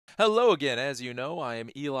Hello again. As you know, I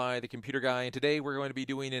am Eli, the computer guy, and today we're going to be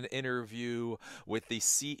doing an interview with the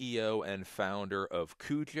CEO and founder of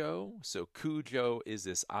Cujo. So, Cujo is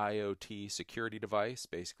this IoT security device.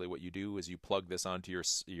 Basically, what you do is you plug this onto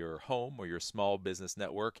your home or your small business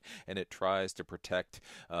network, and it tries to protect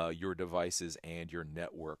your devices and your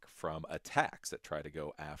network from attacks that try to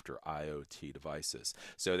go after IoT devices.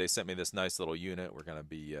 So, they sent me this nice little unit.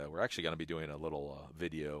 We're actually going to be doing a little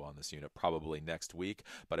video on this unit probably next week,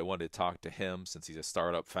 but I wanted to talk to him since he's a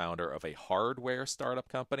startup founder of a hardware startup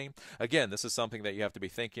company. Again, this is something that you have to be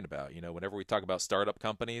thinking about. Whenever we talk about startup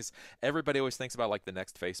companies, everybody always thinks about like the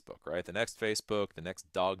next Facebook, right? The next Facebook, the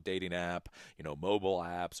next dog dating app, mobile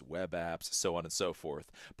apps, web apps, so on and so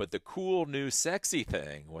forth. But the cool new sexy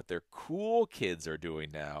thing, what their cool kids are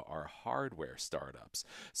doing now are hardware startups.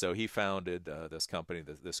 So he founded this company,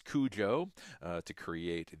 this Cujo, to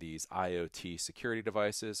create these IoT security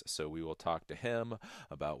devices. So we will talk to him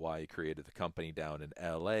about why he created the company down in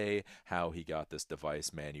LA, how he got this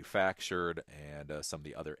device manufactured, and some of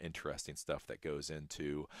the other interesting stuff that goes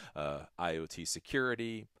into IoT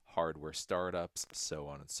security, hardware startups, so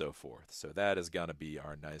on and so forth. So that is going to be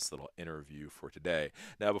our nice little interview for today.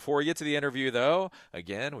 Now, before we get to the interview, though,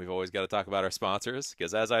 again, we've always got to talk about our sponsors,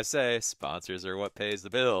 because as I say, sponsors are what pays the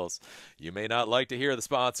bills. You may not like to hear the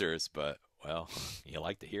sponsors, but, well, you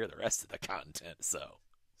like to hear the rest of the content, So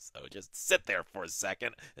just sit there for a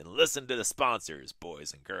second and listen to the sponsors,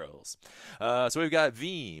 boys and girls. So we've got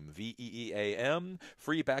Veeam, Veeam,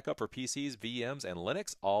 free backup for PCs, VMs, and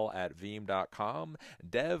Linux, all at Veeam.com.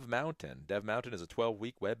 Dev Mountain. Dev Mountain is a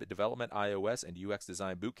 12-week web development, iOS, and UX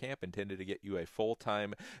design bootcamp intended to get you a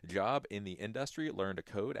full-time job in the industry. Learn to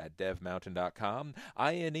code at devmountain.com.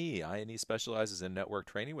 INE specializes in network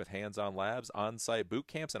training with hands-on labs, on-site boot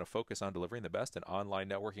camps, and a focus on delivering the best in online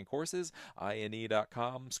networking courses.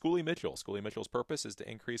 INE.com. Schoolie Mitchell. Schoolie Mitchell's purpose is to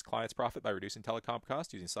increase clients' profit by reducing telecom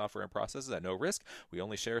costs using software and processes at no risk. We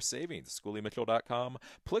only share savings. SchoolieMitchell.com.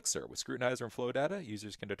 Plixer. With Scrutinizer and flow data,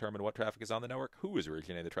 users can determine what traffic is on the network, who is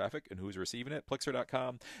originating the traffic, and who's receiving it.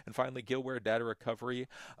 Plixer.com. And finally, Gilware Data Recovery.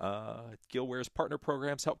 Gilware's partner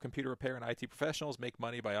programs help computer repair and IT professionals make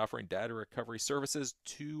money by offering data recovery services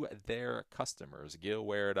to their customers.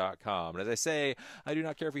 Gilware.com. And as I say, I do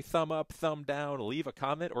not care if you thumb up, thumb down, leave a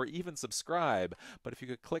comment, or even subscribe. But if you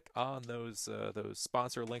could click on those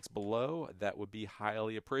sponsor links below, that would be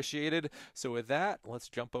highly appreciated. So with that, let's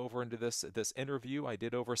jump over into this interview I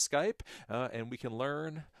did over Skype, and we can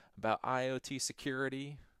learn about IoT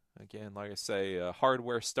security. Again, like I say,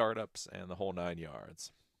 hardware startups and the whole nine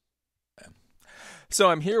yards.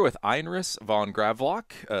 So I'm here with Einaras von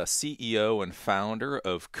Gravrock, CEO and founder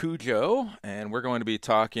of Cujo, and we're going to be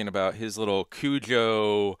talking about his little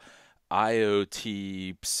Cujo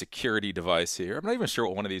IoT security device here. I'm not even sure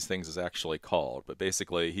what one of these things is actually called, but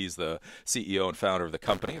basically he's the CEO and founder of the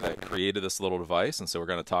company that created this little device, and so we're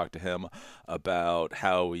going to talk to him about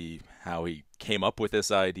how he came up with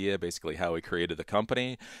this idea, basically how he created the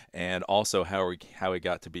company, and also how he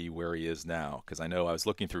got to be where he is now. Because I know I was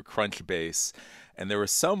looking through Crunchbase, and there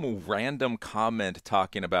was some random comment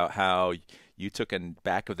talking about how you took a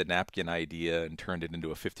back of the napkin idea and turned it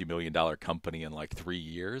into a $50 million company in like 3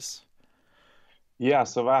 years. Yeah,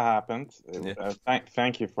 so that happened. Yeah,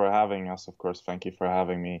 Thank you for having us, of course. Thank you for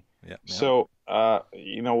having me. yeah, yeah. So,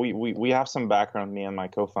 we have some background, me and my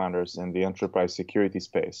co-founders, in the enterprise security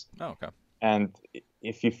space. Oh, okay. And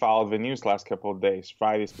if you followed the news last couple of days,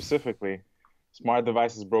 Friday specifically, smart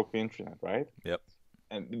devices broke the internet, right? Yep.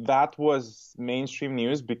 And that was mainstream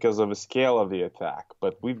news because of the scale of the attack.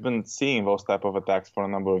 But we've been seeing those type of attacks for a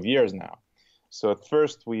number of years now. So at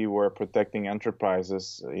first we were protecting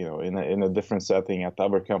enterprises, in a different setting at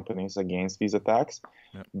other companies against these attacks.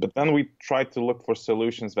 Yep. But then we tried to look for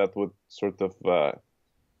solutions that would sort of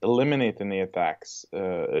eliminate the attacks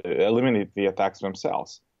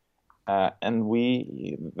themselves. And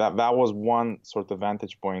that was one sort of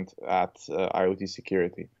vantage point at IoT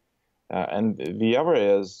security. And the other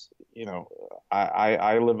is,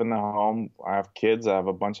 I live in a home. I have kids. I have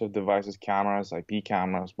a bunch of devices, cameras, IP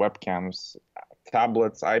cameras, webcams,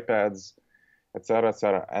 tablets, iPads, et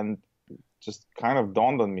cetera, and just kind of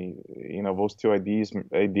dawned on me, those two ideas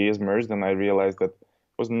merged, and I realized that there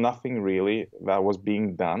was nothing really that was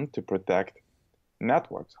being done to protect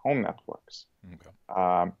networks, home networks.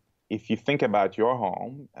 Okay. If you think about your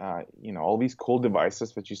home, all these cool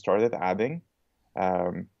devices that you started adding,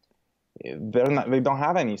 they don't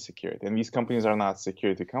have any security, and these companies are not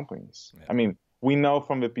security companies. Yeah. I mean, we know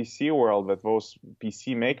from the PC world that those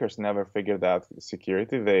PC makers never figured out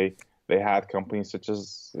security. They had companies such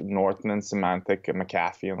as Norton and Symantec and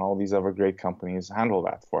McAfee and all these other great companies handle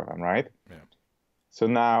that for them, right? Yeah. So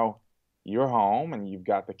now you're home and you've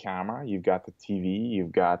got the camera, you've got the TV,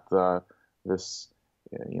 you've got this,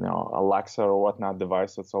 Alexa or whatnot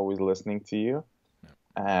device that's always listening to you,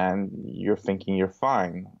 and you're thinking you're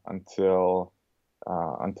fine until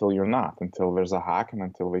you're not, until there's a hack and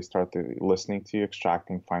until they start listening to you,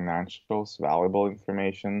 extracting financials, valuable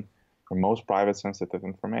information, or most private sensitive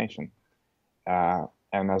information.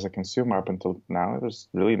 And as a consumer, up until now, there's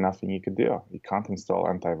really nothing you could do. You can't install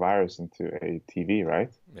antivirus into a TV,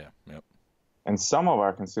 right? Yeah. Yep. And some of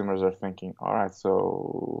our consumers are thinking, all right,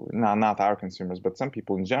 so no, not our consumers, but some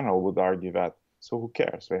people in general would argue that, so who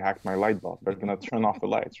cares? They hacked my light bulb. They're going to turn off the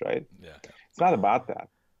lights, right? Yeah. It's not about that.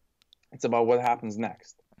 It's about what happens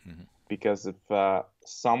next. Mm-hmm. Because if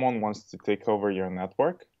someone wants to take over your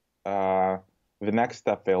network, the next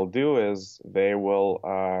step they'll do is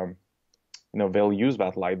they'll use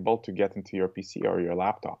that light bulb to get into your PC or your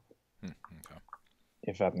laptop, Okay.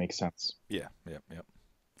 if that makes sense. Yeah. Yep. Yep.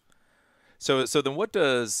 So then what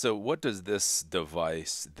does this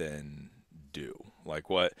device then do? Like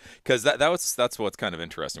what? Because that's what's kind of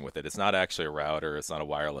interesting with it. It's not actually a router. It's not a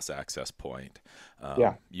wireless access point.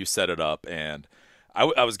 Yeah. You set it up, and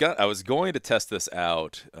I was going to test this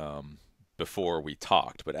out before we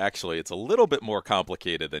talked, but actually it's a little bit more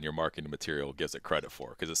complicated than your marketing material gives it credit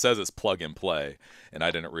for, because it says it's plug and play, and I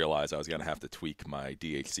didn't realize I was going to have to tweak my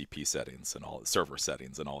DHCP settings and all the server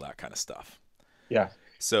settings and all that kind of stuff. Yeah.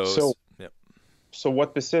 So, So yep. So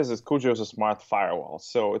what this is Cujo is a smart firewall.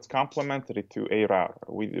 So it's complementary to a router.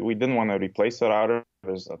 We didn't want to replace a router.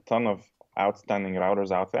 There's a ton of outstanding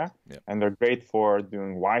routers out there, Yep. and they're great for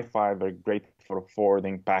doing Wi-Fi. They're great for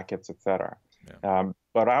forwarding packets, etc.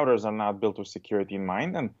 But routers are not built with security in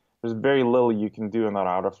mind, and there's very little you can do in a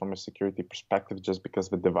router from a security perspective, just because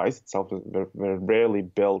the device itself they're rarely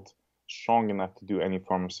built strong enough to do any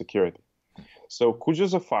form of security. So Cujo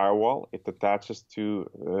is a firewall. It attaches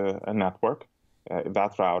to a network.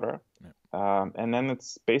 That router, and then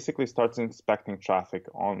it's basically starts inspecting traffic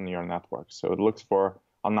on your network. So it looks for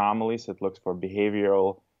anomalies, it looks for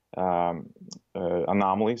behavioral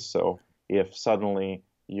anomalies. So if suddenly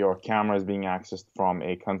your camera is being accessed from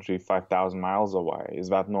a country 5,000 miles away, is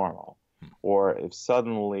that normal? Or if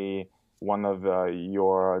suddenly one of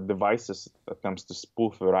your devices attempts to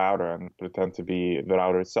spoof the router and pretend to be the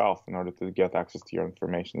router itself in order to get access to your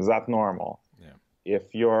information, is that normal?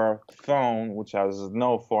 If your phone, which has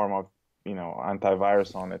no form of,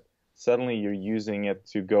 antivirus on it, suddenly you're using it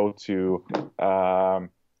to go to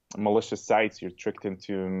malicious sites, you're tricked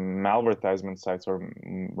into malvertisement sites or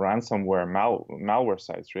ransomware, malware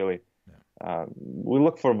sites, really. We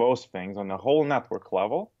look for those things on a whole network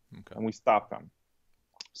level, and we stop them.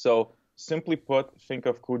 So simply put, think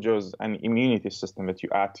of Cujo as an immunity system that you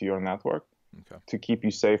add to your network to keep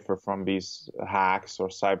you safer from these hacks or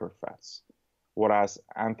cyber threats. Whereas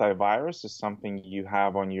antivirus is something you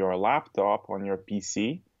have on your laptop, on your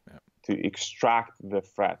PC, to extract the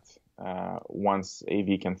threat once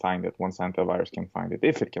AV can find it, once antivirus can find it,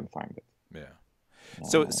 if it can find it. Yeah.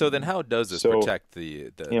 So then how does this protect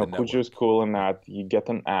the network? Cujo is cool in that you get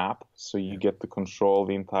an app, so you get to control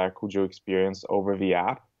the entire Cujo experience over the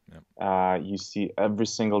app. You see every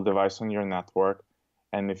single device on your network,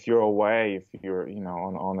 and if you're away, if you're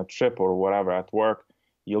on a trip or whatever at work,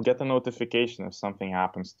 you'll get a notification if something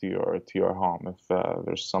happens to your home, if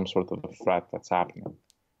there's some sort of a threat that's happening.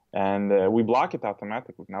 And we block it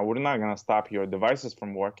automatically. Now, we're not going to stop your devices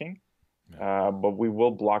from working, but we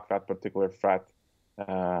will block that particular threat,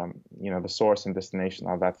 the source and destination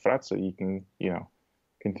of that threat, so you can,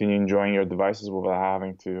 continue enjoying your devices without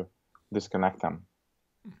having to disconnect them.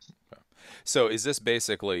 So is this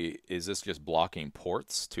just blocking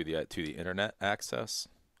ports to the internet access?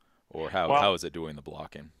 Or how is it doing the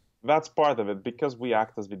blocking? That's part of it. Because we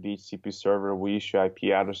act as the DHCP server, we issue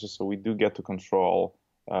IP addresses, so we do get to control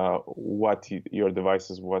what your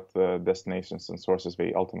devices, what destinations and sources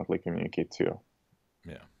they ultimately communicate to.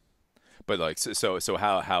 Yeah, but so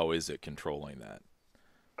how is it controlling that?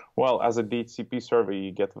 Well, as a DHCP server,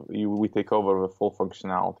 we take over the full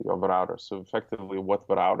functionality of the router. So effectively, what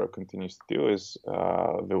the router continues to do is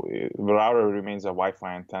the router remains a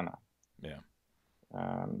Wi-Fi antenna. Yeah.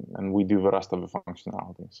 And we do the rest of the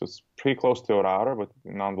functionality. So it's pretty close to a router, but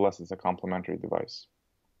nonetheless, it's a complementary device.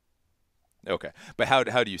 Okay, but how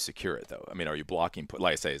do you secure it though? I mean, are you blocking?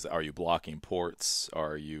 Like I say, are you blocking ports?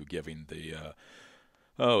 Are you giving the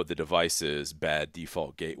devices bad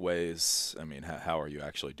default gateways? I mean, how are you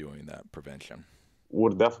actually doing that prevention?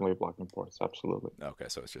 We're definitely blocking ports, absolutely. Okay,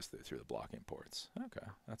 so it's just through the blocking ports. Okay,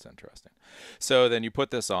 that's interesting. So then you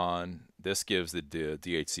put this on. This gives the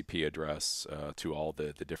DHCP address to all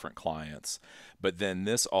the different clients, but then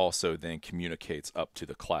this also then communicates up to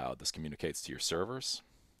the cloud. This communicates to your servers.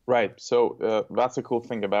 Right. So that's the cool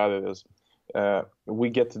thing about it is we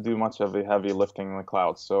get to do much of the heavy lifting in the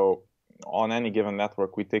cloud. So on any given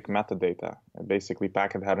network, we take metadata, basically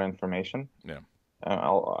packet header information. Yeah.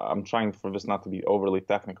 I'm trying for this not to be overly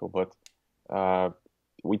technical, but uh,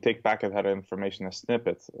 we take packet header information as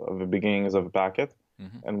snippets of the beginnings of a packet,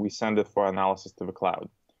 and we send it for analysis to the cloud.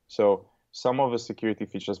 So some of the security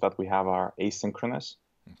features that we have are asynchronous,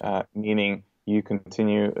 meaning you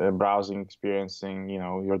continue browsing, experiencing,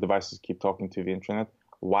 your devices keep talking to the internet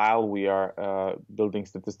while we are building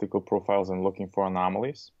statistical profiles and looking for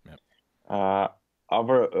anomalies. Yep.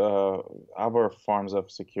 Other forms of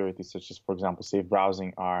security, such as, for example, safe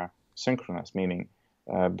browsing, are synchronous, meaning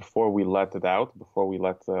before we let it out, before we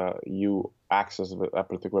let you access a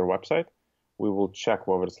particular website, we will check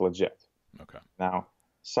whether it's legit. Okay. Now,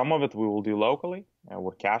 some of it we will do locally.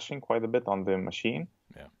 We're caching quite a bit on the machine.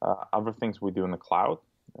 Yeah. Other things we do in the cloud.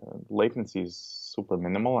 Latency is super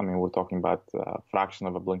minimal. I mean, we're talking about a fraction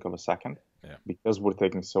of a blink of a second. Yeah. Because we're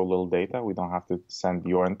taking so little data, we don't have to send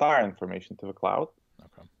your entire information to the cloud.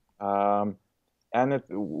 Okay. And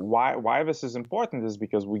why this is important is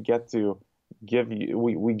because we get to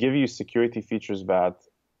we give you security features that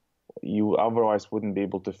you otherwise wouldn't be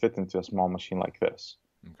able to fit into a small machine like this.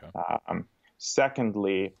 Okay.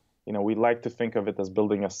 Secondly, we like to think of it as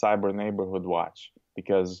building a cyber neighborhood watch,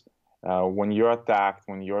 because when you're attacked,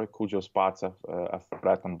 when your Cujo spots a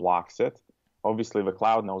threat and blocks it, obviously the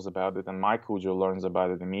cloud knows about it, and my Cujo learns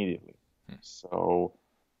about it immediately. So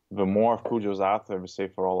the more Cujos out there, the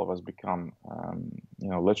safer all of us become,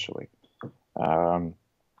 literally.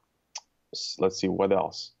 Let's see, what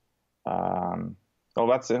else? Well,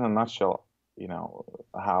 that's in a nutshell,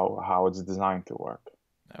 how it's designed to work.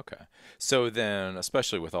 Okay. So then,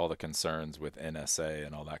 especially with all the concerns with NSA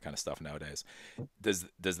and all that kind of stuff nowadays, does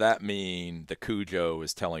that mean the Cujo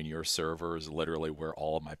is telling your servers literally where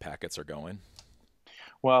all of my packets are going?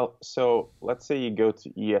 Well, so let's say you go to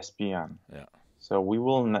ESPN. Yeah. So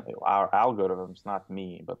our algorithms, not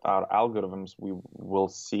me, but our algorithms, we will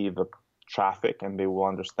see the traffic and they will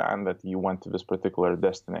understand that you went to this particular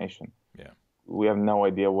destination. Yeah. We have no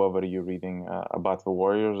idea whether you're reading about the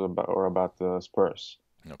Warriors or about the Spurs.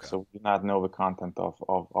 Okay. So we do not know the content of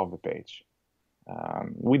the page.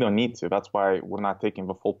 We don't need to. That's why we're not taking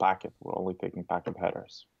the full packet. We're only taking packet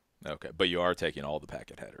headers. Okay. But you are taking all the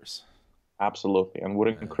packet headers. Absolutely. And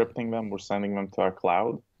we're encrypting them. We're sending them to our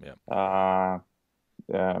cloud. Yeah.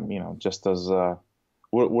 Just as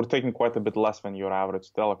we're taking quite a bit less than your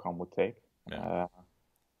average telecom would take. Yeah.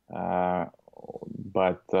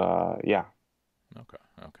 Yeah.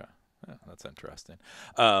 Okay. Yeah, that's interesting.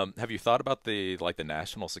 Have you thought about the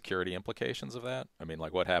national security implications of that? I mean,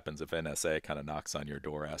 like what happens if NSA kind of knocks on your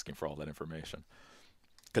door asking for all that information?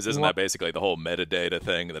 Because isn't that basically the whole metadata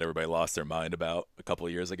thing that everybody lost their mind about a couple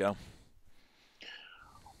of years ago?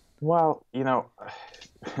 Well,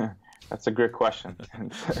 that's a great question.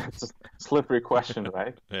 It's a slippery question,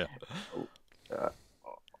 right? Yeah.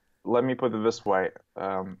 Let me put it this way,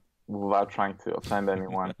 without trying to offend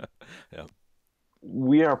anyone. Yeah.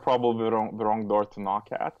 We are probably the wrong door to knock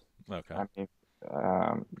at. Okay. I mean,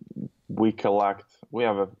 we collect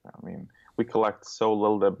so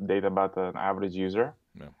little data about an average user.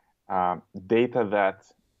 Yeah. Data that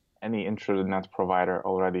any internet provider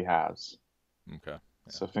already has. Okay. Yeah.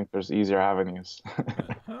 So I think there's easier avenues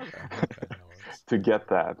Okay. to get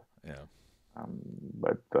that. Yeah.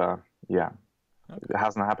 Yeah, Okay. it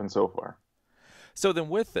hasn't happened so far. So then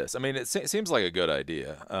with this, I mean, it seems like a good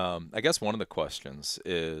idea. I guess one of the questions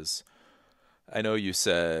is, I know you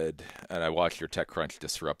said, and I watched your TechCrunch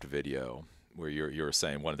Disrupt video, where you're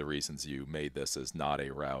saying one of the reasons you made this as not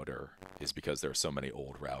a router is because there are so many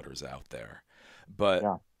old routers out there. But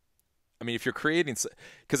Yeah. I mean, if you're creating,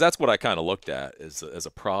 because that's what I kind of looked at as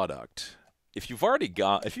a product. If you've already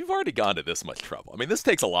gone to this much trouble, I mean, this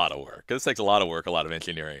takes a lot of work. This takes a lot of work, a lot of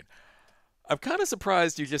engineering. I'm kind of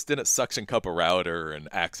surprised you just didn't suction cup a router and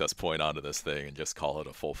access point onto this thing and just call it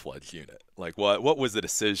a full-fledged unit. Like, what was the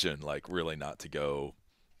decision, like, really not to go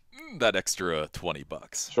that extra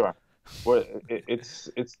 $20? Sure. Well, it's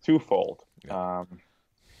twofold. Yeah.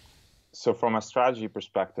 So from a strategy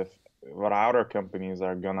perspective, router companies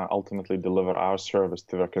are gonna ultimately deliver our service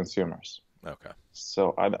to their consumers. Okay.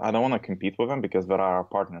 So I don't want to compete with them because they're our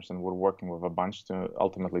partners and we're working with a bunch to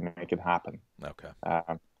ultimately make it happen. Okay.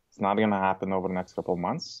 It's not going to happen over the next couple of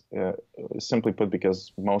months. Simply put,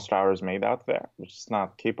 because most routers made out there, which is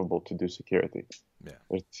not capable to do security. Yeah.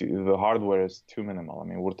 The hardware is too minimal. I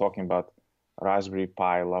mean, we're talking about Raspberry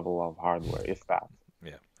Pi level of hardware, if that.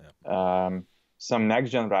 Yeah. Yeah. Some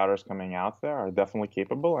next-gen routers coming out there are definitely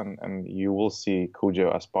capable, and you will see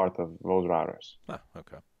Cujo as part of those routers. Oh,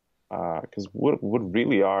 okay. Because we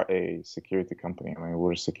really are a security company. I mean,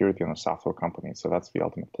 we're a security and a software company, so that's the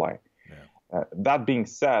ultimate play. Yeah. That being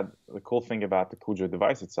said, the cool thing about the Cujo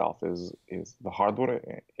device itself is the hardware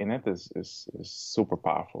in it is super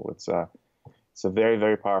powerful. It's a very,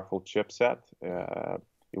 very powerful chipset.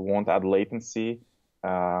 It won't add latency.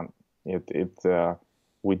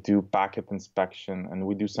 We do packet inspection, and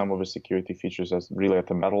we do some of the security features as really at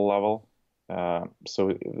the metal level. So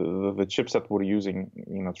the chipset we're using,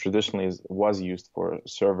 traditionally was used for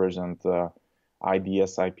servers and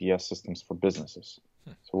IDS, IPS systems for businesses.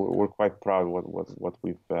 So we're quite proud of what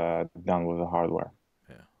we've done with the hardware.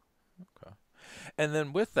 Yeah. Okay. And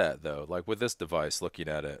then with that though, like with this device, looking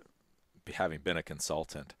at it, having been a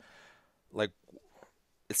consultant, like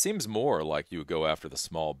it seems more like you would go after the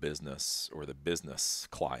small business or the business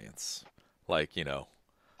clients, like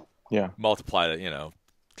Yeah. multiply it,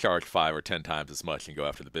 charge 5 or 10 times as much and go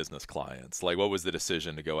after the business clients. Like, what was the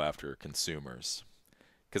decision to go after consumers?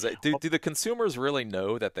 Because do the consumers really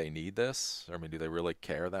know that they need this? Or, I mean, do they really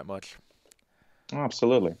care that much?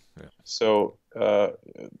 Absolutely. Yeah. So,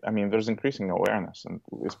 I mean, there's increasing awareness, and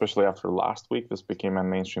especially after last week, this became a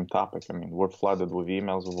mainstream topic. I mean, we're flooded with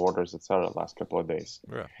emails, with orders, etc. last couple of days.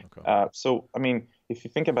 Yeah. Okay. So, I mean, if you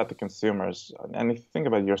think about the consumers, and if you think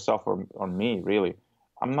about yourself or me, really,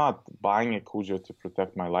 I'm not buying a Cujo to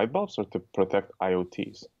protect my light bulbs or to protect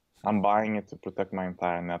IoTs. I'm buying it to protect my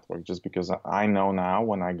entire network, just because I know now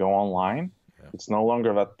when I go online, it's no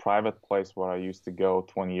longer that private place where I used to go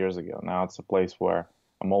 20 years ago. Now it's a place where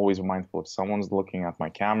I'm always mindful if someone's looking at my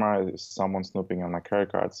camera, if someone's snooping on my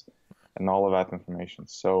credit cards, and all of that information.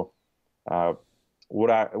 So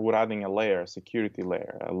we're adding a layer, a security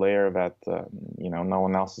layer, a layer that no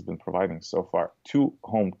one else has been providing so far to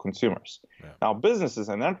home consumers. Yeah. Now, businesses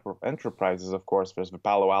and enterprises, of course, there's the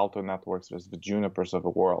Palo Alto networks, there's the Junipers of the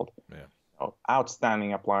world. Yeah.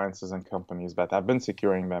 Outstanding appliances and companies that have been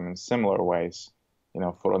securing them in similar ways,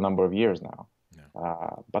 for a number of years now. Yeah.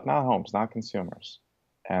 But not homes, not consumers.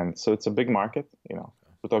 And so it's a big market.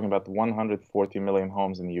 We're talking about 140 million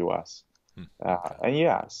homes in the U.S. And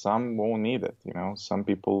yeah, some won't need it. Some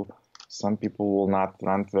people will not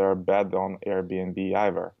rent their bed on Airbnb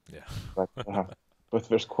either. Yeah. But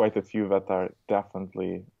there's quite a few that are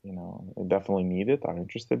definitely need it, are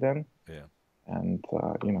interested in. Yeah. And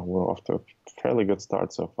we're off to a fairly good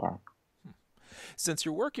start so far. Since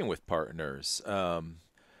you're working with partners,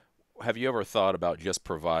 have you ever thought about just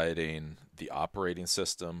providing the operating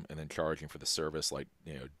system and then charging for the service, like,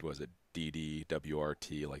 was it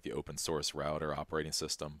DDWRT, like the open source router operating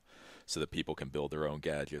system, so that people can build their own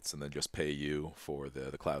gadgets and then just pay you for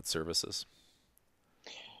the cloud services?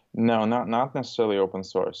 No, not necessarily open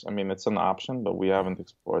source. I mean, it's an option, but we haven't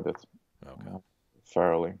explored it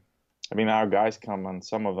thoroughly. I mean, our guys come and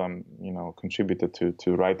some of them, contributed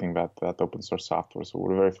to writing that open source software, so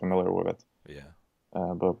we're very familiar with it. Yeah.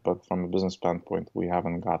 But from a business standpoint, we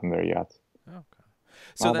haven't gotten there yet. Okay.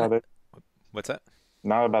 So then, what's that?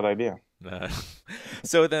 Not a bad idea.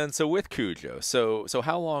 So with Cujo, so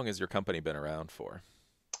how long has your company been around for?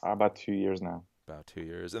 About 2 years now. About 2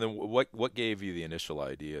 years. And then what gave you the initial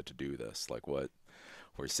idea to do this? Like what?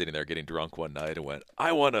 We're sitting there getting drunk one night and went,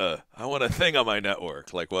 I want a thing on my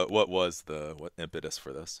network. Like what was what impetus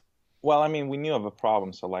for this? Well, I mean, we knew of a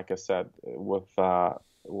problem. So like I said,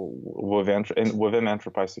 within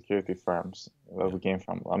enterprise security firms that we came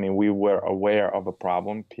from, I mean, we were aware of a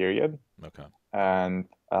problem, period. Okay. And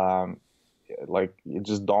like it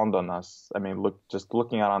just dawned on us. I mean, just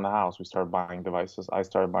looking around the house, we started buying devices. I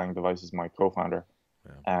started buying devices, my co-founder.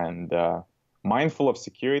 Yeah. And mindful of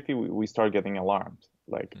security, we started getting alarmed.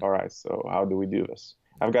 Like, all right, so how do we do this?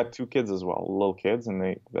 I've got 2 kids as well, little kids, and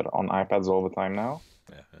they're on iPads all the time now.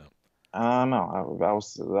 Yeah. No, that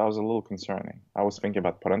was a little concerning. I was thinking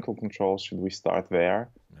about parental control. Should we start there?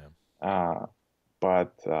 Yeah.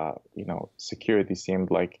 But security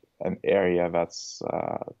seemed like an area that's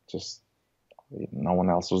just no one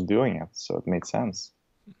else was doing it, so it made sense.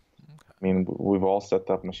 Okay. I mean, we've all set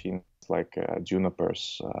up machines like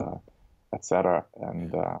Junipers, etc.,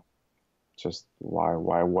 and just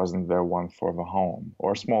why wasn't there one for the home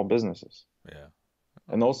or small businesses? Yeah.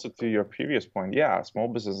 Okay. And also to your previous point, yeah, small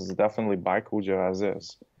businesses definitely buy Cujo as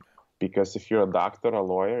is, because if you're a doctor, a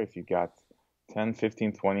lawyer, if you got 10,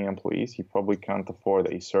 15, 20 employees, you probably can't afford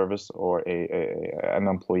a service or an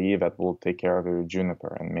employee that will take care of your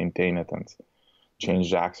Juniper and maintain it and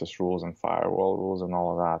change the access rules and firewall rules and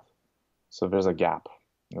all of that. So there's a gap.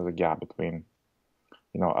 There's a gap between,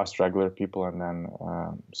 us regular people and then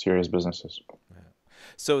serious businesses.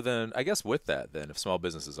 So then, I guess with that, then if small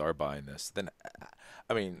businesses are buying this, then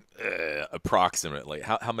I mean, approximately,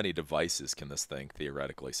 how many devices can this thing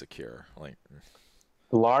theoretically secure? Like,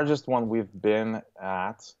 The largest one we've been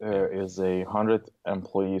at yeah, is 100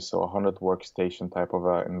 employees, so 100 workstation type of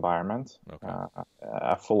environment, okay,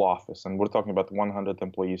 a full office. And we're talking about 100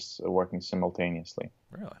 employees working simultaneously.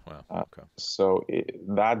 really, wow, okay,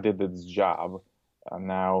 That did its job.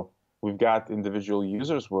 Now we've got individual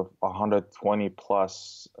users with 120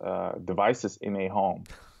 plus devices in a home.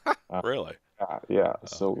 Uh, really, yeah,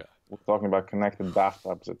 so okay, we're talking about connected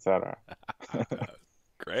bathtubs, etc.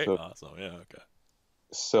 great, So, awesome, yeah, okay,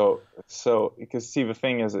 because see, the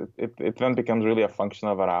thing is, it then becomes really a function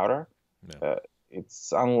of a router. yeah, Uh,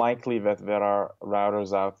 it's unlikely that there are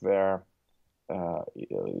routers out there,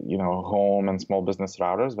 home and small business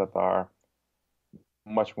routers that are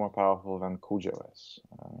much more powerful than Cujo is,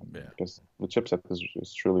 yeah, because the chipset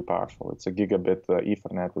is truly powerful. It's a gigabit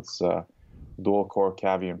Ethernet. It's a dual core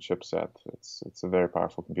Cavium chipset. It's a very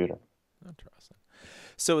powerful computer. interesting.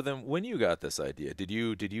 So then, when you got this idea, did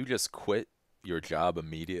you just quit your job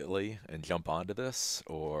immediately and jump onto this,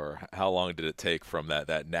 or how long did it take from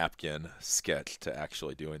that napkin sketch to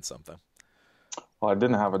actually doing something? Well, I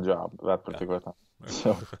didn't have a job that Yeah. particular time, Okay. so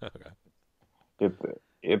Okay. it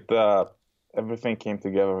it everything came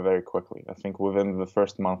together very quickly. I think within the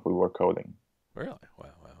first month we were coding. Really? Wow.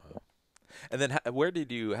 Wow. Wow. And then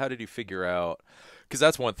how did you figure out? Because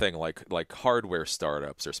that's one thing. Like hardware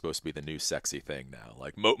startups are supposed to be the new sexy thing now.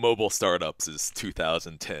 Like mobile startups is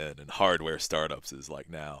 2010, and hardware startups is like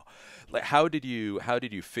now. Like how did you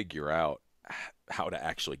figure out how to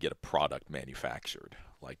actually get a product manufactured?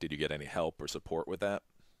 Like, did you get any help or support with that?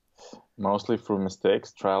 Mostly through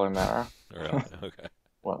mistakes, trial and error. Really? Okay.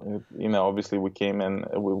 Well, obviously we came in,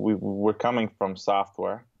 we were coming from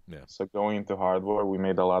software. Yeah. So going into hardware, we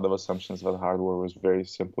made a lot of assumptions that hardware was very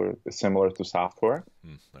similar to software,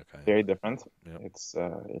 Okay. very different. Yeah. Yep.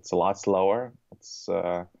 It's a lot slower. It's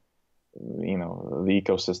the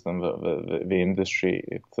ecosystem, the industry.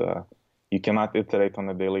 You cannot iterate on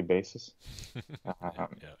a daily basis. Yeah. Um,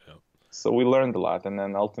 Yeah. Yeah. so we learned a lot, and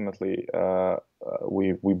then ultimately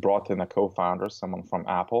we brought in a co-founder, someone from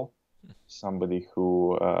Apple, somebody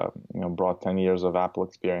who brought 10 years of Apple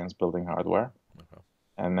experience building hardware, Okay.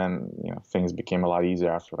 and then things became a lot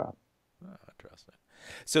easier after that. Ah, interesting.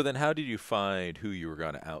 So then, how did you find who you were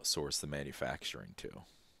going to outsource the manufacturing to?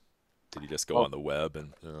 Did you just go Well, on the web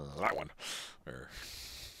and that one, or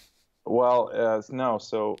no.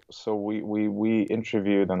 So we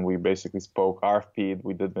interviewed and we basically spoke RFP'd.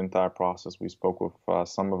 We did the entire process. We spoke with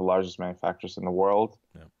some of the largest manufacturers in the world.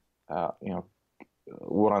 yeah, Uh, you know,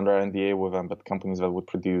 we're under NDA with them, but companies that would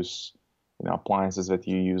produce, appliances that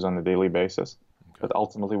you use on a daily basis. okay, But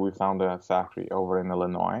ultimately, we found a factory over in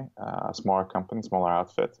Illinois, a smaller company, smaller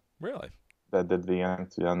outfit really, that did the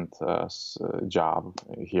end-to-end job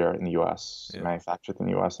here in the U.S., yeah. manufactured in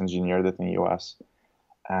the U.S., engineered it in the U.S.,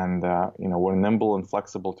 and we're nimble and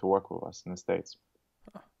flexible to work with us in the States.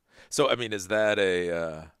 So I mean, is that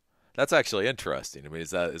a that's actually interesting. I mean,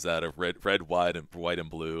 is that a red, white and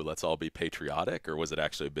blue? Let's all be patriotic, or was it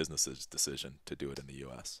actually a business's decision to do it in the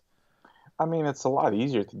U.S.? I mean, it's a lot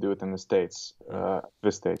easier to do it in the States Yeah. at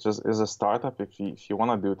this stage. As a startup, if you want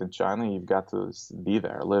to do it in China, you've got to be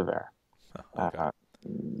there, live there. Huh, okay. Uh,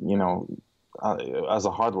 you know, as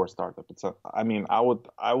a hardware startup, I mean, I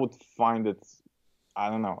would find it. I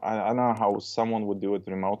don't know. I don't know how someone would do it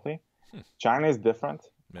remotely. Hmm. China is different.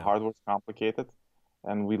 Yeah. Hardware's complicated,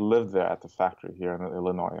 and we lived there at the factory here in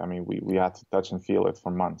Illinois. I mean, we Yeah. had to touch and feel it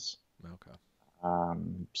for months. Okay.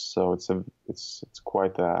 So it's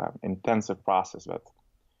quite a intensive process. But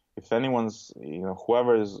if anyone's,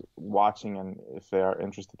 whoever is watching and if they are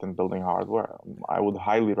interested in building hardware, I would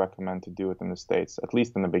highly recommend to do it in the States, at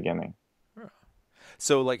least in the beginning. Huh.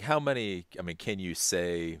 So, like, how many? I mean, can you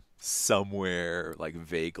say somewhere, like,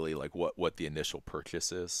 vaguely, like what the initial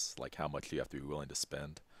purchase is? Like, how much you have to be willing to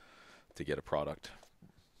spend to get a product?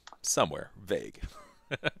 Somewhere vague.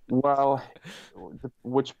 Well,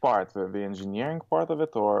 which part? The engineering part of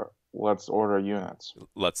it, or let's order units?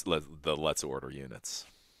 Let's order units.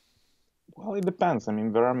 Well, it depends. I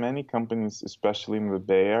mean, there are many companies, especially in the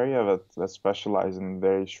Bay Area, that specialize in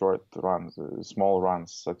very short runs, small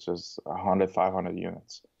runs, such as 100, 500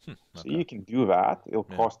 units. So Okay. you can do that. It'll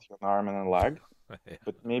Yeah. cost you an arm and a leg, Yeah.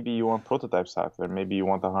 but maybe you want prototypes out there. Maybe you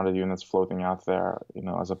want 100 units floating out there,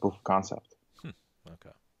 as a proof of concept. Hmm. Okay.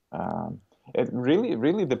 Um, it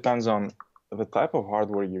really depends on the type of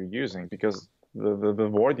hardware you're using because the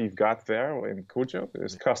board you've got there in Cujo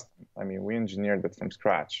is custom. I mean, we engineered it from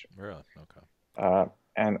scratch. Really? Okay. Uh,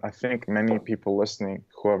 and I think many people listening,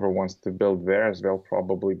 whoever wants to build theirs, they'll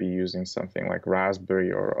probably be using something like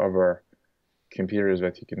Raspberry or other computers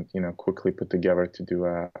that you can, quickly put together to do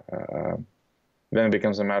then it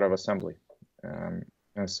becomes a matter of assembly. And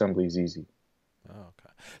assembly is easy. Oh, okay.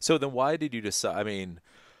 So then why did you decide, I mean,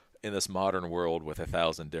 in this modern world with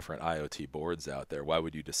 1,000 different IoT boards out there, why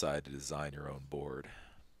would you decide to design your own board?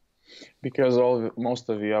 Because most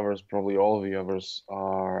of the others, probably all of the others,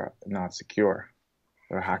 are not secure.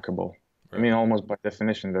 They're hackable. I Really? mean, almost by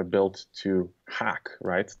definition, they're built to hack,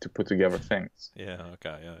 right? To put together things. Yeah,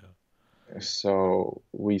 okay, yeah, So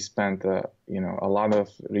we spent, a lot of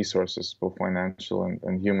resources, both financial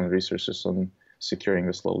and human resources, on securing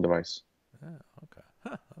this little device. yeah. Oh, okay.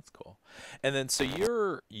 Huh, that's cool. And then so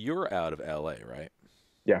you're out of LA, right?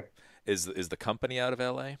 Yeah. Is the company out of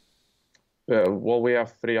LA? Well, we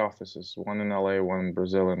have three offices, one in LA, one in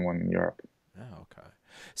Brazil, and one in Europe. Oh, okay.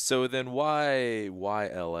 So then why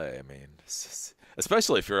LA? I mean,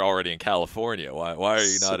 especially if you're already in California, why are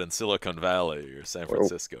you So not in Silicon Valley or San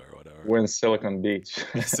Francisco or whatever? we're in Silicon Beach.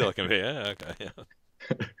 Silicon Valley, yeah, okay,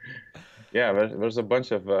 yeah. Yeah, there's a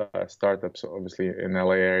bunch of startups, obviously, in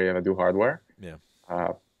LA area that do hardware. Yeah.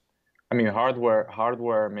 Uh, I mean,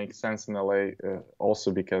 hardware makes sense in LA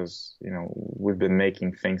also because, we've been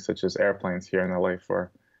making things such as airplanes here in LA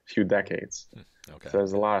for a few decades. Okay. So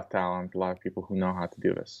there's a Yeah. lot of talent, a lot of people who know how to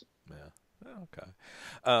do this. Yeah. Oh, okay.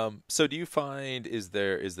 So do you find is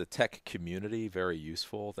the tech community very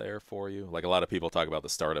useful there for you? Like a lot of people talk about the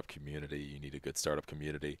startup community, you need a good startup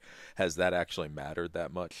community. Has that actually mattered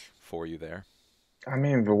that much for you there? I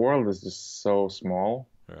mean, the world is just so small.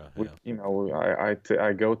 Yeah.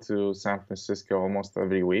 I go to San Francisco almost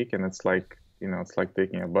every week, and it's like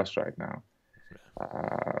taking a bus right now.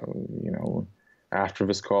 Uh, you know, After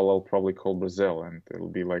this call, I'll probably call Brazil, and it'll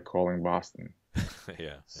be like calling Boston. Yeah.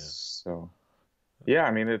 Yeah. So yeah,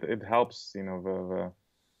 I mean, it helps,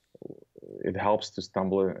 it helps to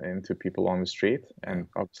stumble into people on the street, Yeah. and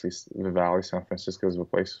obviously the Valley, San Francisco is the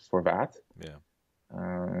place for that. Yeah.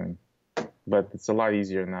 Um, but it's a lot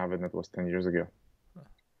easier now than it was 10 years ago.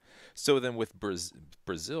 So then with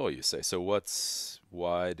Brazil, you say. So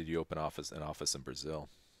why did you open an office in Brazil?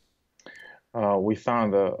 We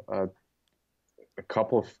found a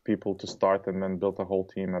couple of people to start and then built a whole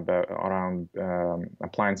team around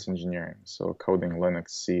appliance engineering, so coding Linux,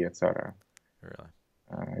 C, etc. Really?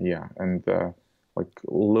 Yeah, and like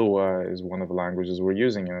Lua is one of the languages we're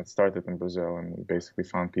using, and it started in Brazil, and we basically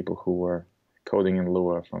found people who were coding in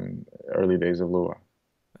Lua from early days of Lua.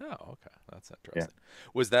 Oh, okay. That's Yeah. interesting.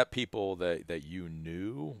 Was that people that you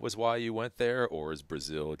knew was why you went there, or is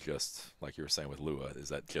Brazil just like you were saying with Lua? Is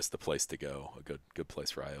that just the place to go? A good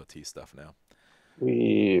place for IoT stuff now?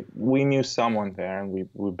 We knew someone there, and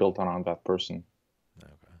we built around that person.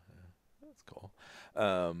 Okay, yeah. That's cool.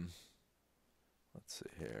 Um, let's see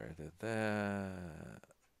here. Did that.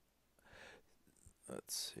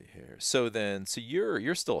 Let's see here. So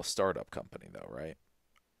you're still a startup company though, right?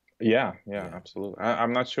 Yeah, Yeah. absolutely.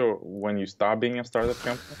 I'm not sure when you stop being a startup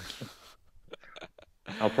company.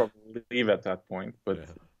 I'll probably leave at that point, but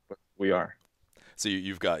Yeah. we are. So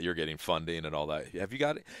you're getting funding and all that. Have you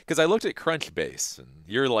got it? Because I looked at Crunchbase, and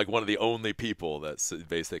you're like one of the only people that's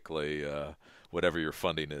basically whatever your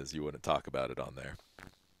funding is, you wouldn't talk about it on there.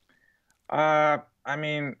 I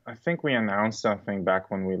mean, I think we announced something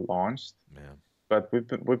back when we launched, Yeah. but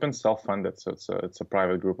we've been self-funded, so it's a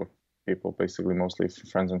private group of people, basically mostly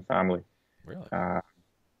friends and family. Really? Uh,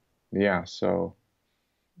 yeah, so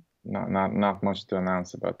not much to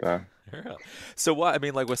announce about that. Yeah. So why? I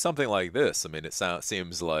mean, like with something like this, I mean,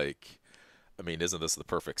 seems like, I mean, isn't this the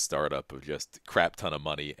perfect startup of just crap ton of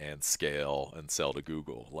money and scale and sell to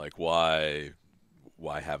Google? Like, why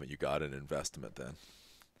haven't you got an investment then?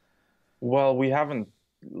 Well, we haven't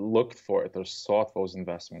looked for it or sought those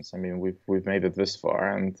investments. I mean, we've made it this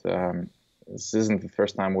far, and this isn't the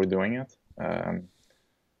first time we're doing it. Okay.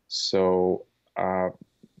 So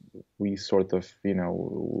we sort of,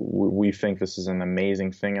 we think this is an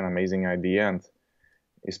amazing thing, an amazing idea, and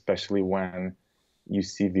especially when you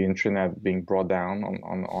see the internet being brought down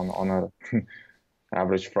on a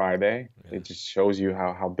average Friday, Yeah. it just shows you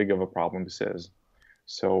how big of a problem this is.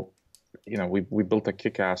 So, we built a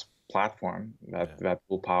kick-ass platform Yeah. that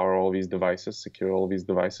will power all these devices, secure all these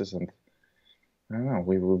devices, and I don't know,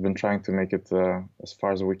 we've been trying to make it as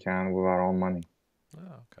far as we can with our own money. Oh,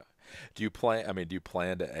 okay. Do you plan? I mean, do you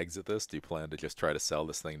plan to exit this? Do you plan to just try to sell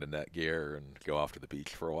this thing to Netgear and go off to the beach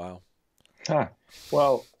for a while? Huh.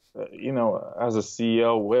 Well, as a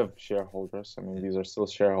CEO with shareholders, I mean, Yeah, these are still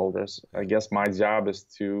shareholders. yeah, I guess my job is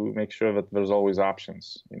to make sure that there's always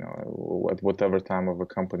options, at whatever time of a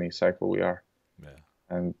company cycle we are. yeah,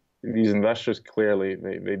 And these investors clearly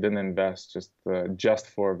they didn't invest just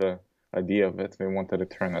for the idea of it. They wanted a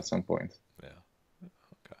return at some point. yeah.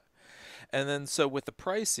 Okay. And then, so with the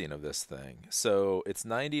pricing of this thing, so it's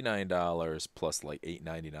 $99 plus like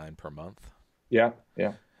 $8.99 per month. Yeah,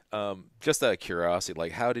 yeah. Just out of curiosity,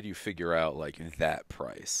 like, how did you figure out like that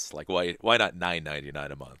price? Like, why not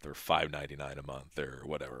 $9.99 a month or $5.99 a month or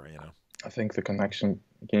whatever? I think the connection.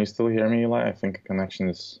 Can you still hear me, Eli? I think the connection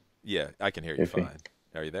is Yeah, I can hear you iffy. fine.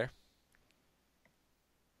 Are you there?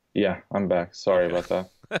 Yeah, I'm back. Sorry Okay. about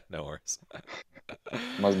that. No worries.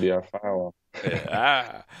 Must be our firewall.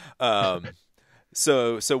 Yeah.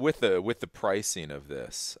 So with the pricing of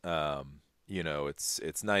this,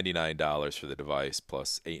 it's $99 for the device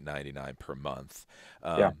plus $8.99 per month.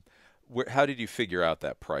 Yeah. How did you figure out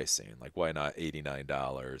that pricing? Like, why not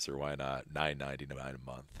 $89 or why not $9.99 a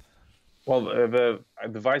month? Well, the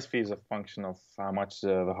device fee is a function of how much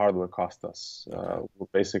the hardware cost us. Okay.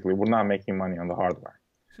 Basically, we're not making money on the hardware.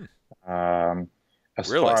 Um, as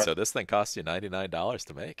Really? far as, So this thing costs you $99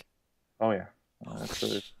 to make? oh yeah,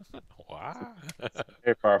 it's Wow. a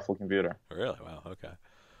very powerful computer. Really? Wow. Okay.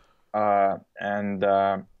 Uh, and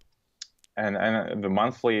the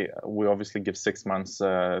monthly, we obviously give 6 months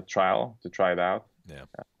trial to try it out, Yeah.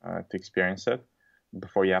 to experience it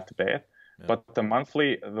before you have to pay it. Yeah. But the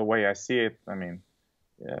monthly, the way I see it, I mean,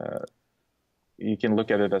 uh, you can look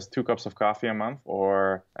at it as 2 cups of coffee a month,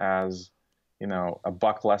 or as a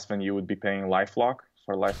buck less than you would be paying LifeLock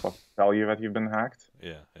for LifeLock to tell you that you've been hacked.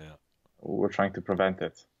 Yeah. Yeah. We're trying to prevent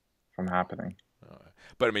it from happening. All right.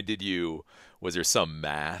 But I mean, was there some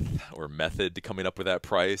math or method to coming up with that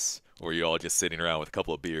price? Or were you all just sitting around with a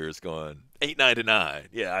couple of beers going, $8.99?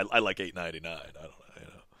 Yeah, I like $8.99. I don't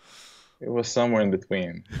know. It was somewhere in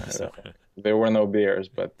between. So, There were no beers,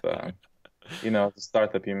 but okay. as a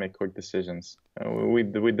startup, you make quick decisions. We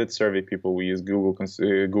did survey people. We used Google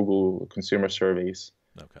consumer surveys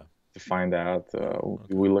Okay. to find out.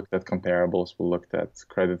 Okay. We looked at comparables. We looked at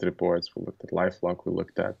credit reports. We looked at LifeLock. We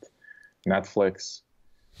looked at Netflix.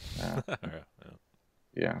 Uh, All right. Yeah.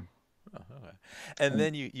 yeah. Oh, okay. And And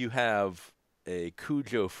then you have a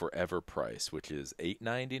Cujo Forever price, which is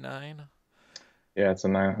 $8.99. yeah, it's a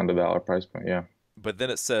 $900 price point. Yeah. But then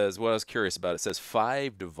it says, what I was curious about, it says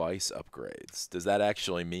 5 device upgrades. Does that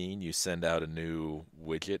actually mean you send out a new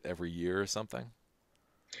widget every year or something?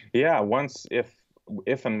 Yeah.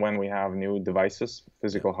 If and when we have new devices, Yeah.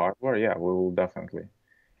 physical hardware, yeah, we will definitely.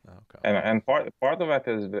 Okay. And part of that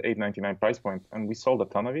is the 899 price point, and we sold a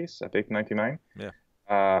ton of these at 899. Yeah.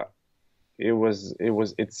 Uh, it was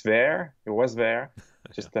there Yeah.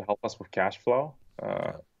 just to help us with cash flow,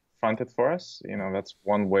 Okay. fronted for us. Yeah. That's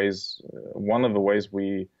one of the ways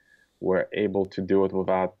we were able to do it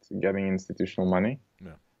without getting institutional money.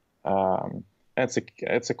 Yeah. And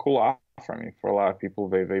it's a cool offer. I mean, for a lot of people,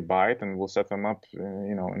 they buy it, and we'll set them up,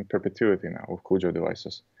 in perpetuity now with Cujo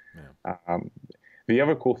devices. Yeah. The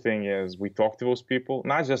other cool thing is we talk to those people,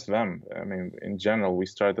 not just them. I mean, in general, we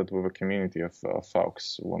started with a community of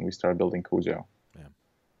folks when we started building Cujo. Yeah.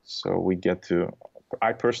 So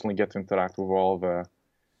I personally get to interact with all the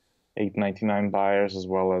 899 buyers as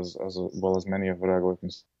well as many of the regular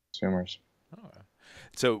consumers. All right.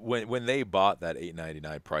 So when they bought that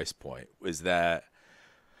 8.99 price point,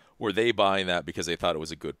 were they buying that because they thought it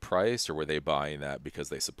was a good price, or were they buying that because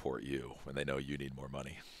they support you and they know you need more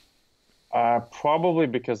money? Probably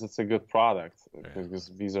because it's a good product, Yeah. because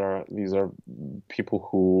these are people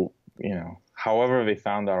who, however they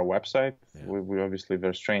found our website. Yeah. We obviously,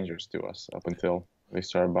 they're strangers to us up until they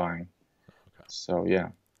started buying. Okay. So yeah.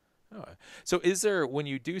 All right. So when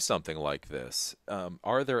you do something like this,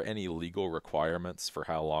 are there any legal requirements for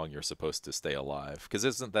how long you're supposed to stay alive? Because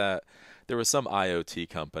there was some IoT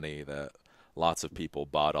company that lots of people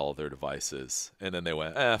bought all their devices and then they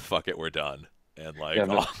went, fuck it, we're done. And like,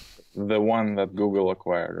 Yeah, the one that Google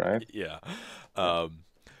acquired, right? yeah. Yeah.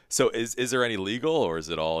 So is there any legal, or is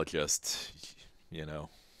it all just, you know?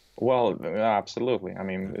 Well, absolutely. I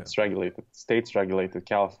mean, Okay. it's regulated. States regulated.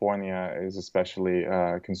 California is especially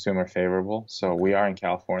consumer favorable. So Okay. we are in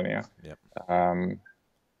California. Yep. Um,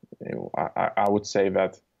 I would say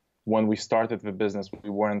that when we started the business, we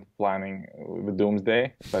weren't planning the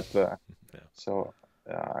doomsday, but Yeah. so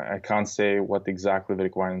I can't say what exactly the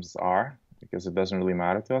requirements are because it doesn't really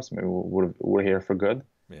matter to us. I mean, we're here for good,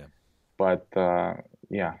 Yeah. but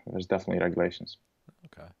yeah, there's definitely regulations.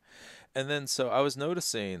 Okay. And then so I was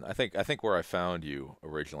noticing, I think where I found you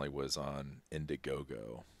originally was on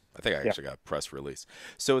Indiegogo. I think I Yeah. actually got a press release.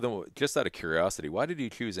 So then just out of curiosity, why did you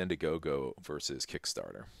choose Indiegogo versus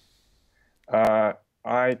Kickstarter? Uh,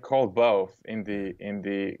 I called both. Yeah.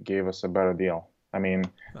 Indie gave us a better deal. I mean,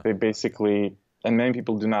 Huh. they basically, and many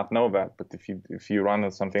people do not know that, but if you run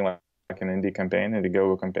something like an indie campaign,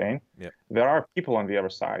 Indiegogo campaign, Yep. there are people on the other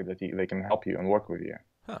side that they can help you and work with you.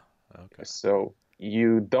 Huh. Okay. So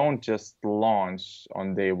you don't just launch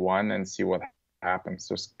on day one and see what happens.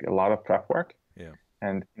 There's a lot of prep work, Yeah.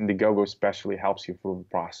 and Indiegogo especially helps you through the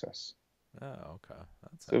process. Oh, okay.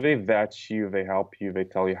 That's So they interesting. vet you, they help you, they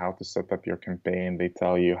tell you how to set up your campaign, they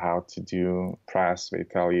tell you how to do press, they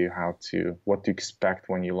tell you what to expect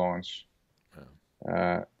when you launch. Yeah.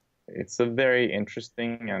 Uh, it's a very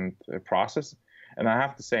interesting and process. And I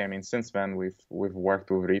have to say, I mean, since then we've worked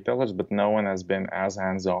with retailers, but no one has been as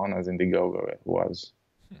hands-on as Indiegogo it was.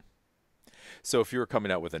 So if you were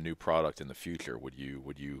coming out with a new product in the future, would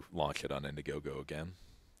you launch it on Indiegogo again?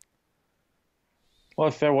 Well,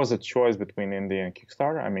 if there was a choice between Indie and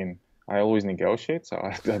Kickstarter, I mean, I always negotiate, so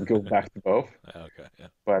I'd go back to both. Okay. Yeah.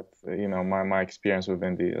 But my experience with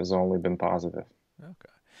Indie has only been positive.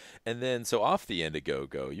 Okay. And then so off the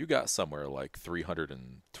Indiegogo, you got somewhere like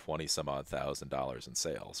 320 some odd $1,000 in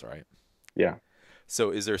sales, right? Yeah.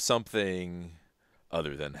 So is there something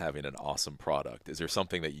other than having an awesome product? Is there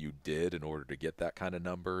something that you did in order to get that kind of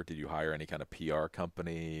number? Did you hire any kind of PR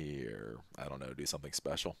company or I don't know, do something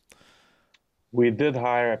special? We did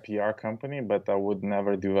hire a PR company, but I would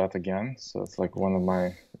never do that again. So it's like one of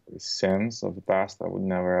my sins of the past. I would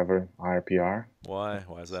never ever hire PR. Why?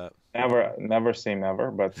 Why is that? Never, never say never,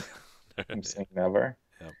 but I'm saying never.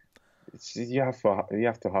 Yep. You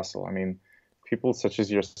have to hustle. I mean, people such as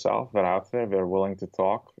yourself that are out there, they're willing to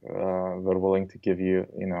talk. They're willing to give you,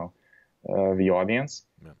 the audience.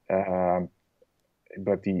 Yep.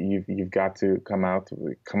 But you've got to come out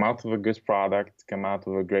with a good product, come out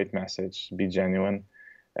with a great message, be genuine,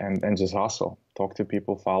 and just hustle. Talk to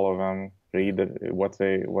people, follow them, read what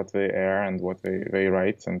they air and what they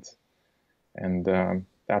write, and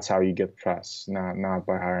that's how you get press, not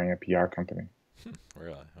by hiring a PR company.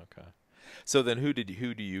 Really? Okay. So then who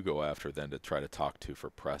do you go after then to try to talk to for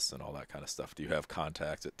press and all that kind of stuff? Do you have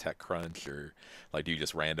contacts at TechCrunch or like do you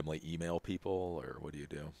just randomly email people or what do you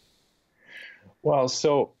do? Well,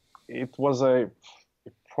 so it was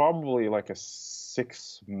probably like a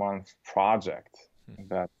 6 month project Hmm.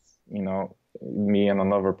 that me and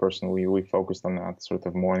another person we focused on that sort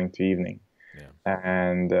of morning to evening, Yeah.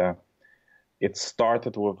 and it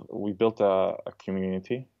started with we built a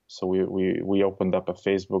community. So we opened up a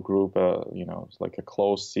Facebook group, it's like a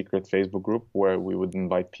closed secret Facebook group where we would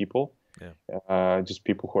invite people, Yeah. just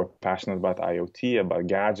people who are passionate about IoT, about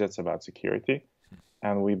gadgets, about security.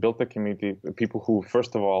 And we built a community of people who,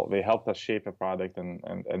 first of all, they helped us shape a product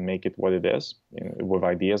and make it what it is, with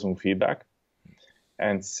ideas and feedback.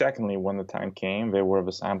 And secondly, when the time came, they were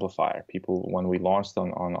this amplifier. People, when we launched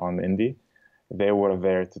on Indie, they were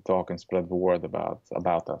there to talk and spread the word about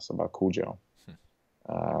us, about Cujo.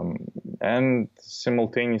 Um, and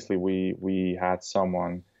simultaneously, we had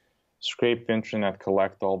someone scrape the internet,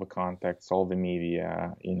 collect all the contacts, all the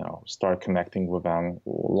media, start connecting with them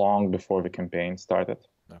long before the campaign started,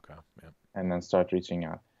 Okay. Yeah. and then start reaching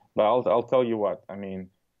out. But I'll tell you what, I mean,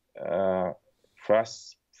 uh,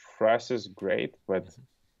 press press is great, but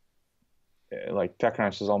Hmm. like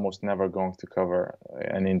TechCrunch is almost never going to cover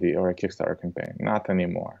an indie or a Kickstarter campaign, not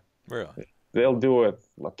anymore. Really? They'll do it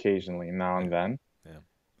occasionally now Yeah. and then. Yeah.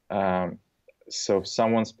 Um, so if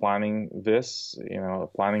someone's planning this,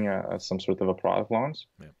 planning some sort of a product launch,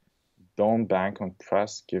 Yeah. don't bank on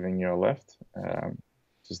press giving you a lift.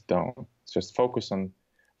 Just don't. Just focus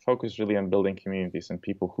really on building communities and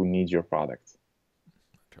people who need your product.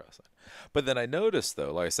 Interesting. But then I noticed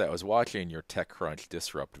though, like I said, I was watching your TechCrunch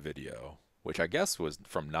Disrupt video, which I guess was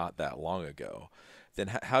from not that long ago. Then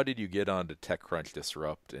how did you get onto TechCrunch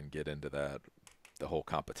Disrupt and get into the whole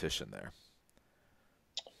competition there?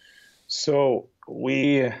 So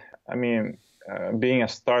I mean, being a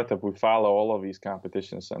startup, we follow all of these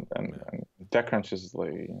competitions, and TechCrunch is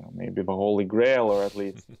like, maybe the holy grail, or at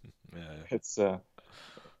least Yeah. it's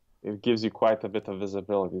it gives you quite a bit of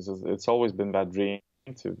visibility. So it's always been that dream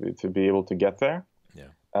to be able to get there.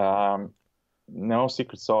 Yeah. Um, no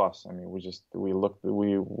secret sauce. I mean,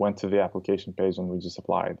 we went to the application page and we just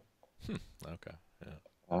applied. Yeah. Okay.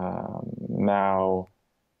 Yeah. Now,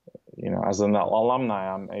 as an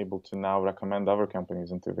alumni, I'm able to now recommend other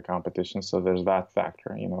companies into the competition. So there's that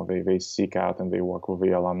factor. They seek out and they work with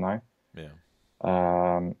the alumni. Yeah.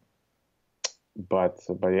 Um, but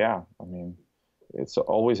yeah, I mean, it's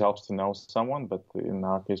always helps to know someone, but in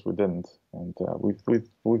our case, we didn't. And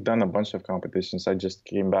we've done a bunch of competitions. I just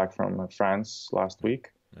came back from France last week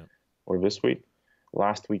Yeah. or this week.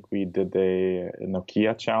 Last week we did a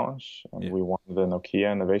Nokia challenge, and Yeah. we won the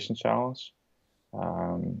Nokia Innovation Challenge.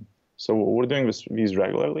 So we're doing these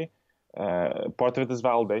regularly. Part of it is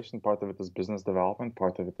validation, part of it is business development,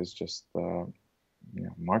 part of it is just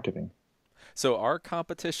marketing. So are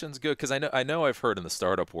competitions good? Because I know I've heard in the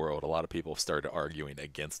startup world a lot of people have started arguing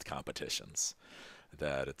against competitions.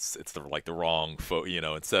 That it's like the wrong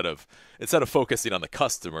instead of focusing on the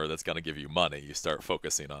customer that's going to give you money, you start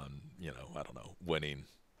focusing on I don't know, winning Yeah.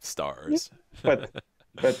 stars. But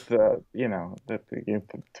to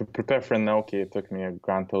prepare for Nokia, it took me a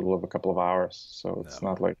grand total of a couple of hours. So No. it's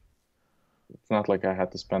not like I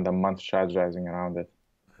had to spend a month strategizing around it.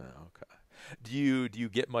 Oh, okay. Do you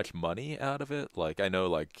get much money out of it? Like I know,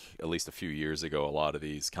 like at least a few years ago, a lot of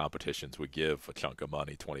these competitions would give a chunk of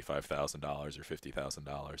money, $25,000 or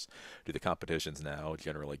 $50,000. Do the competitions now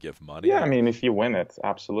generally give Yeah, money? I Or mean, if you win it,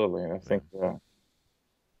 absolutely. yeah.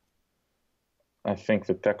 I think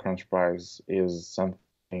the TechCrunch prize is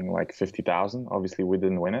something like 50,000. Obviously, we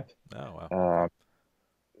didn't win it. Oh wow. Okay. Uh,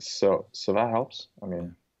 so that helps. I Yeah.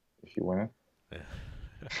 mean, if you win Yeah.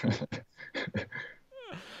 it.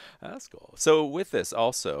 That's cool. So with this,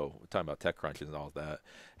 also we're talking about tech crunches and all that,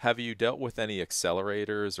 have you dealt with any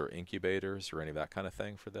accelerators or incubators or any of that kind of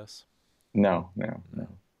thing for this? No, no, No.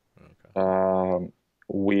 no. Okay.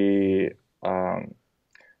 We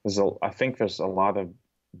I think there's a lot of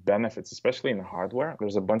benefits, especially in hardware.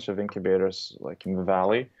 There's a bunch of incubators like in the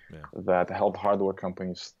Valley Yeah. that help hardware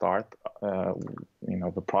companies start,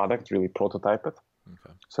 the product, really prototype it.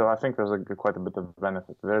 Okay. So I think there's quite a bit of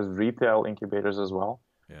benefit. There's retail incubators as well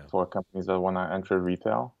Yeah. for companies that want to enter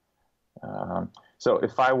retail. So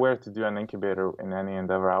if I were to do an incubator in any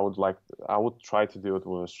endeavor, I would try to do it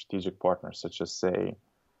with a strategic partner, such as say,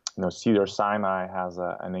 Cedar Sinai has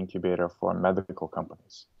an incubator for medical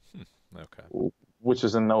companies, Okay. which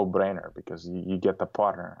is a no-brainer because you get a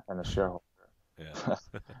partner and a shareholder Yeah.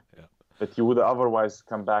 Yeah. that you would otherwise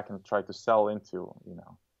come back and try to sell into.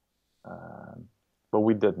 Um, but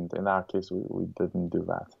we didn't. In our case, we didn't do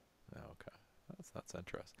that. Okay. That's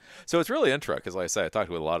interesting. So it's really interesting because, like I say, I talked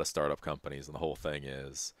with a lot of startup companies, and the whole thing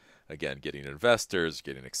is, again, getting investors,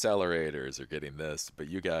 getting accelerators, or getting this. But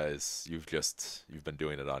you guys, you've been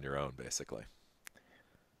doing it on your own, basically.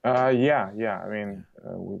 Yeah, yeah. I Yeah. mean,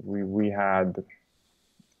 we had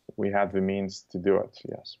the means to do it.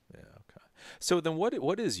 Yes. Yeah. Okay. So then,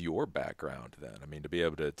 what is your background then? I mean, to be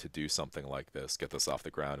able to do something like this, get this off the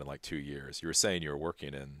ground in like 2 years. You were saying you were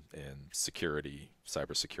working in security,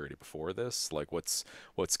 cybersecurity before this. Like, what's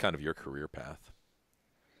kind of your career path?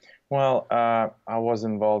 Well, I was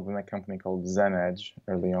involved in a company called ZenEdge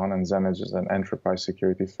early on, and ZenEdge is an enterprise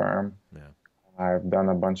security firm. Yeah. I've done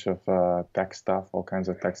a bunch of tech stuff, all kinds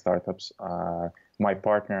of tech startups. My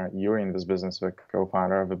partner, Yuri, in this business, the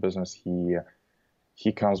co-founder of the business, he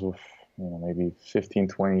comes with maybe 15,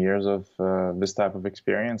 20 years of this type of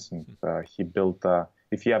experience, and he built.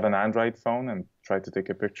 If you have an Android phone and try to take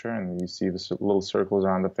a picture, and you see the little circles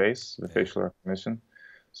around the face, the Yeah. facial recognition,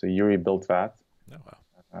 so Yuri built that, Oh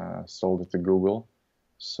wow. sold it to Google.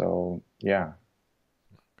 So yeah,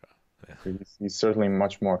 Okay. Yeah. so he's certainly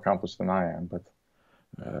much more accomplished than I am, but.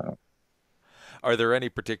 Yeah. Uh, Are there any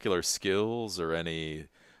particular skills or any,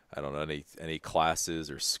 I don't know, any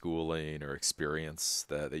classes or schooling or experience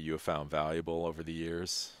that you have found valuable over the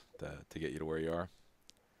years to get you to where you are?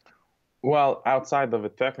 Well, outside of the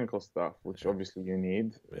technical stuff, which Yeah. obviously you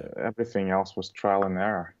need, Yeah. everything else was trial and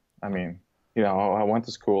error. I Huh. mean, I went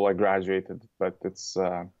to school, I graduated, but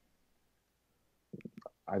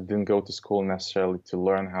I didn't go to school necessarily to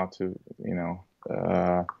learn how to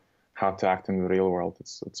act in the real world.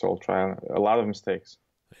 It's all trial, a lot of mistakes.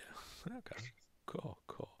 Yeah. Okay. Cool.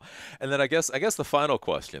 Cool. And then I guess the final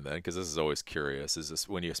question then, because this is always curious, is this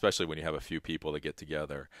when you especially when you have a few people that get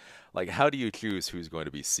together, like how do you choose who's going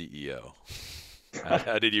to be CEO?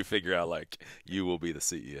 How did you figure out like you will be the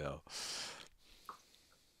CEO?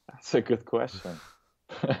 That's a good question.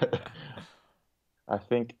 I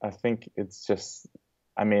think it's just,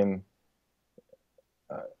 I mean,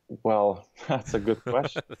 well, that's a good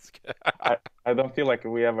question. That's good. I I don't feel like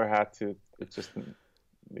we ever had to.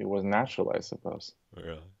 It was natural, I suppose.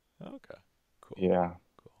 Really? Okay. Cool. Yeah,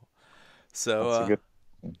 Cool. So, that's a good.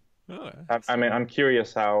 okay. I mean, I'm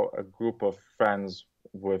curious how a group of friends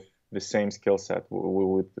with the same skill set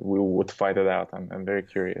we would fight it out. I'm very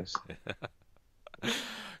curious.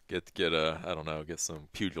 Get I don't know, get some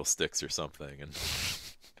pugil sticks or something, and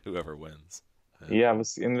whoever wins. Yeah. Yeah,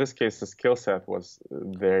 in this case, the skill set was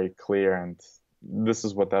very clear, and this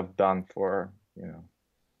is what I've done for,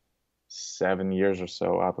 7 years or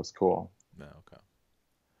so out of school. No, okay.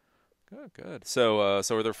 Good, good. So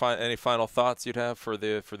are there any final thoughts you'd have for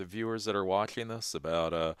the viewers that are watching this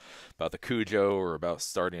about the Cujo or about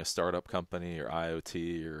starting a startup company or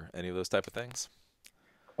IoT or any of those type of things?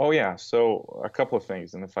 Oh yeah, so a couple of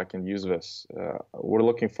things, and if I can use this, we're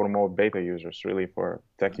looking for more beta users, really, for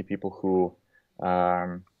techie people who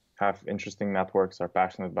have interesting networks, are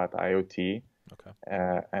passionate about IoT, Okay.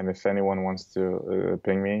 and if anyone wants to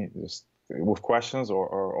ping me just with questions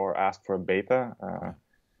or ask for a beta, Okay.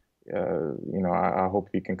 I hope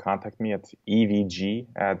you can contact me at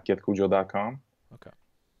evg@getcujo.com, Okay.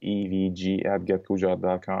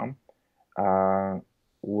 evg@getcujo.com. Uh,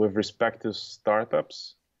 with respect to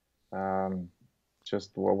startups, um,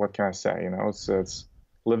 just what can I say? It's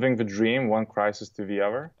living the dream, one crisis to the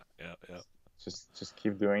other. Yeah, yeah. Just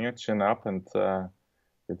keep doing it, chin up, and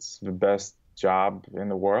it's the best job in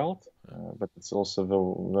the world, but it's also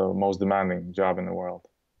the most demanding job in the world.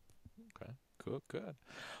 Okay. Cool. Good.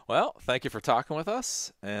 Well, thank you for talking with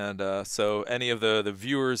us. And so, any of the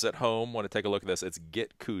viewers at home want to take a look at this, it's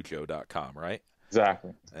getcujo.com, right?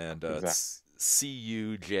 Exactly, And exactly. it's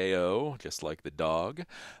Cujo, just like the dog.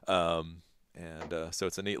 And so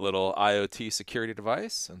it's a neat little IoT security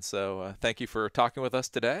device. And so thank you for talking with us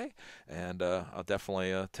today. And I'll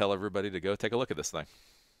definitely tell everybody to go take a look at this thing.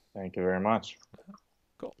 Thank you very much.